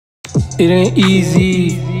It ain't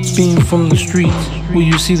easy being from the streets. Will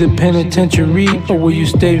you see the penitentiary or will you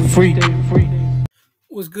stay free?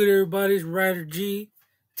 What's good, everybody? It's RiderG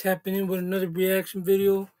tapping in with another reaction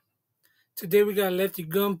video. Today we got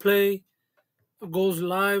Leftygunplay goes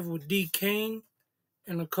live with DKane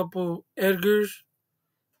and a couple Edgars,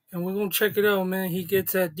 and we're gonna check it out, man. He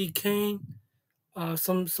gets at DKane.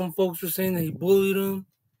 Some folks were saying that he bullied him.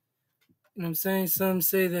 You know what I'm saying? Some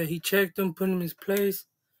say that he checked him, put him in his place.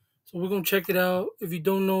 So we're gonna check it out. If you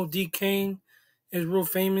don't know, DKane is real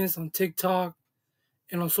famous on TikTok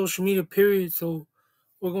and on social media, period. So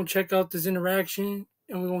we're gonna check out this interaction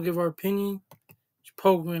and we're gonna give our opinion. It's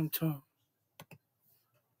program time.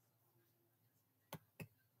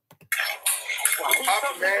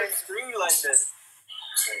 Man, scream like this.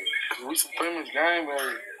 We some famous game,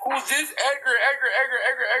 baby. Who's this? Edgar.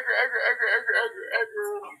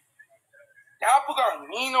 Y'all got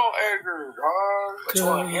Nino Edgar, dog. Which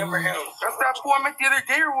one? Him or him? That's that boy I met the other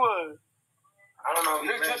day or what? I don't know. He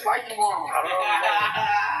looks just like him. I don't know.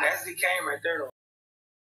 That's the game right there, though.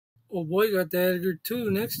 Oh boy, got the Edgar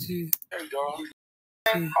too next to you. Hey, dog.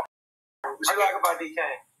 What you like about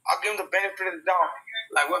DKane? I'll give him the benefit of the doubt.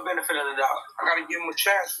 Like what benefit of the doubt? I gotta give him a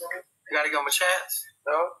chance, man. You gotta give him a chance?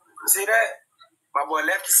 No? You see that? My boy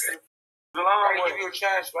Lefty said. I gotta give you a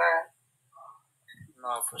chance, man.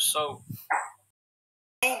 No, for sure.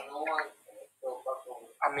 I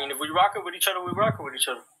mean, if we rockin' with each other, we rockin' with each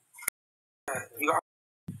other. You got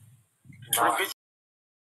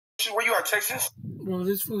where you at, Texas? Bro,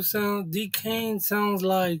 this fool DKane sounds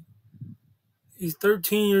like he's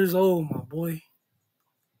 13 years old, my boy.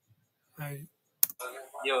 Like,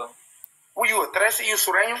 yo. Were you a 13? You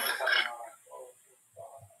sureño?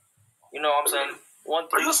 You know what I'm saying?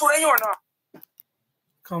 1-3. Are you sureño or not?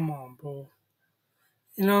 Come on, bro.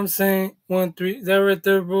 You know what I'm saying? 1-3. That right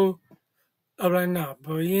there, bro. I'm like, nah,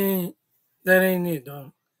 bro. That ain't it,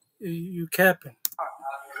 dog. You capping.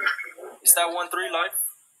 Is that 1-3 life?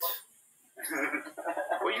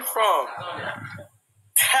 Where you from?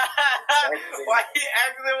 Why you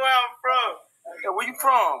asking where I'm from? Yeah, where you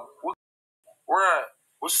from? Where at?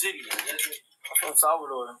 What city? I'm from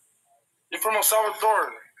Salvador. You're from El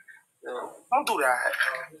Salvador? Yeah. Don't do that.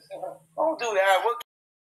 Don't do that. What?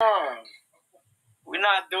 We're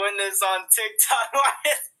not doing this on TikTok.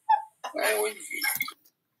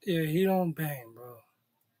 Yeah, he don't bang, bro.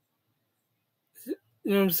 You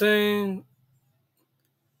know what I'm saying?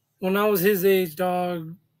 When I was his age,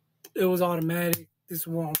 dog, it was automatic. This is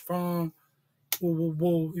where I'm from.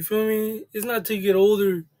 Whoa. You feel me? It's not till you get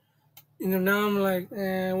older. You know, now I'm like,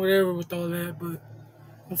 whatever with all that. But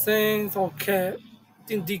I'm saying it's all cat. I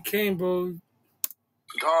think DKane, bro.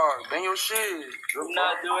 Dog, bang your shit. We're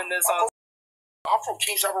not doing this on. I'm from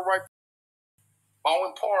King Chapel, right?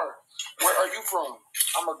 Bowen Park. Where are you from?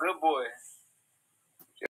 I'm a good boy.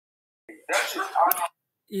 That's just.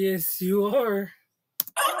 Yes, you are.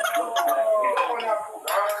 Hey,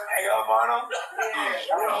 up on him.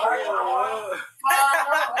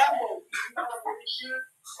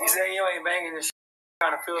 He said you ain't banging this shit.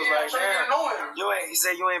 Kind of feels like damn. He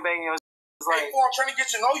said you ain't banging your shit. It's like, hey, I'm trying to get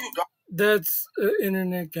to know you, dog. That's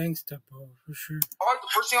internet gangster, bro, for sure. All right, the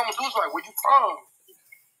first thing I'm gonna do is like, where you from?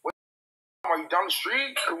 Are you down the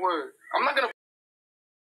street or what? I'm not gonna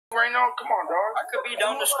right now. Come on, dog. I could be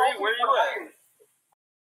down the street. Where you at?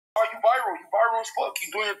 Oh, you viral. You viral as fuck.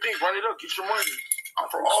 Keep doing your thing. Run it up. Get your money.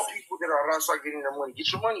 I'm for all people that are outside getting their money.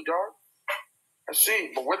 Get your money, dog. That's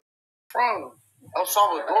it. But where the from? El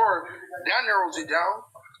Salvador. That narrows it down.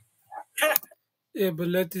 Yeah, but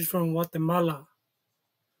Lefty's from Guatemala.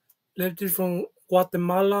 Lefty's from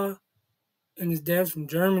Guatemala, and his dad's from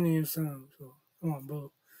Germany or something. So, come on,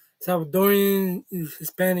 bro. Salvadorian is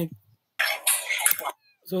Hispanic.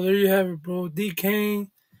 So there you have it, bro. DKane.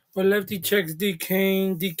 But Lefty checks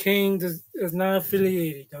DKane. DKane is not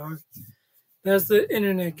affiliated, dog. That's the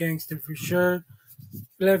internet gangster for sure.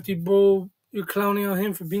 Lefty, bro, you're clowning on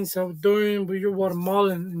him for being Salvadorian, but you're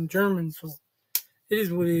Guatemalan and German, so it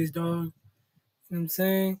is what it is, dog. You know what I'm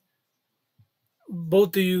saying?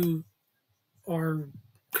 Both of you are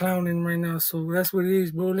clowning right now, so that's what it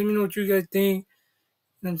is, bro. Let me know what you guys think.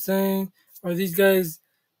 You know what I'm saying? Are these guys,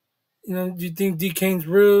 do you think DKane's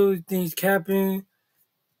real? You think he's capping?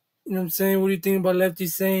 You know what I'm saying? What do you think about Lefty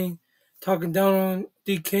saying, talking down on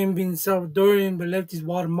DKane being Salvadorian, but Lefty's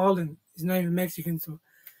Guatemalan? He's not even Mexican, so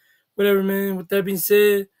whatever, man. With that being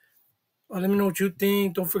said, let me know what you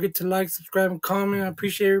think. Don't forget to like, subscribe, and comment. I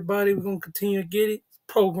appreciate everybody. We're going to continue to get it. It's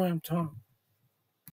program time.